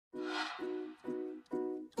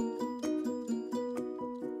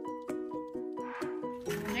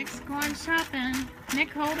Nick's going shopping. Nick,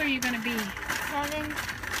 how old are you going to be? 7.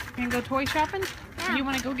 You going to go toy shopping? Yeah. You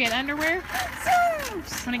want to go get underwear?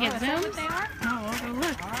 Zooms! Want to get Is that Zooms? what they are? Oh, we'll go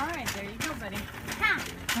look. All right, there you go, buddy. Ha!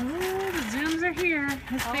 Oh, the Zooms are here.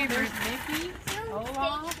 His Oh, favorite. there's Mickey. Zoom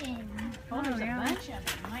Olaf. station. Oh, there's yeah. a bunch of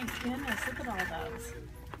them. My goodness, look at all those.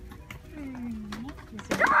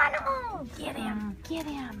 Donald! Get him. Get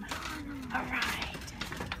him. All right.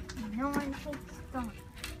 No one takes Donald.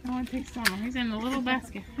 No one takes Donald. He's in a little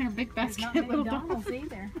basket. In a big There's basket. not many Little Donalds Donald.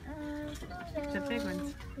 either. The big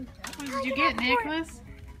ones. What did you get, Nicholas?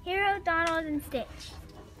 Hero, Donald, and Stitch.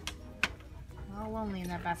 All lonely in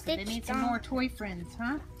that basket. They Stitch need some Donald. more toy friends,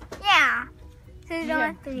 huh? Yeah. So Do you you don't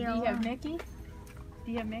have, have to do be you alone. have Mickey?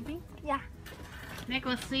 Do you have Mickey? Yeah. Nick,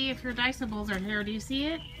 let's see if your Diceables are here. Do you see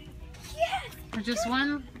it? Yes! There's just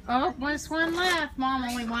one. Oh, just one left. Mom,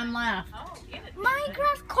 only one left. Oh, get it.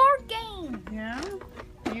 Minecraft card game! Yeah?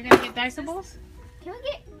 Are you gonna get Diceables? Can we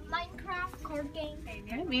get Minecraft card game?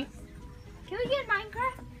 Maybe. Can we get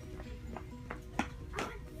Minecraft?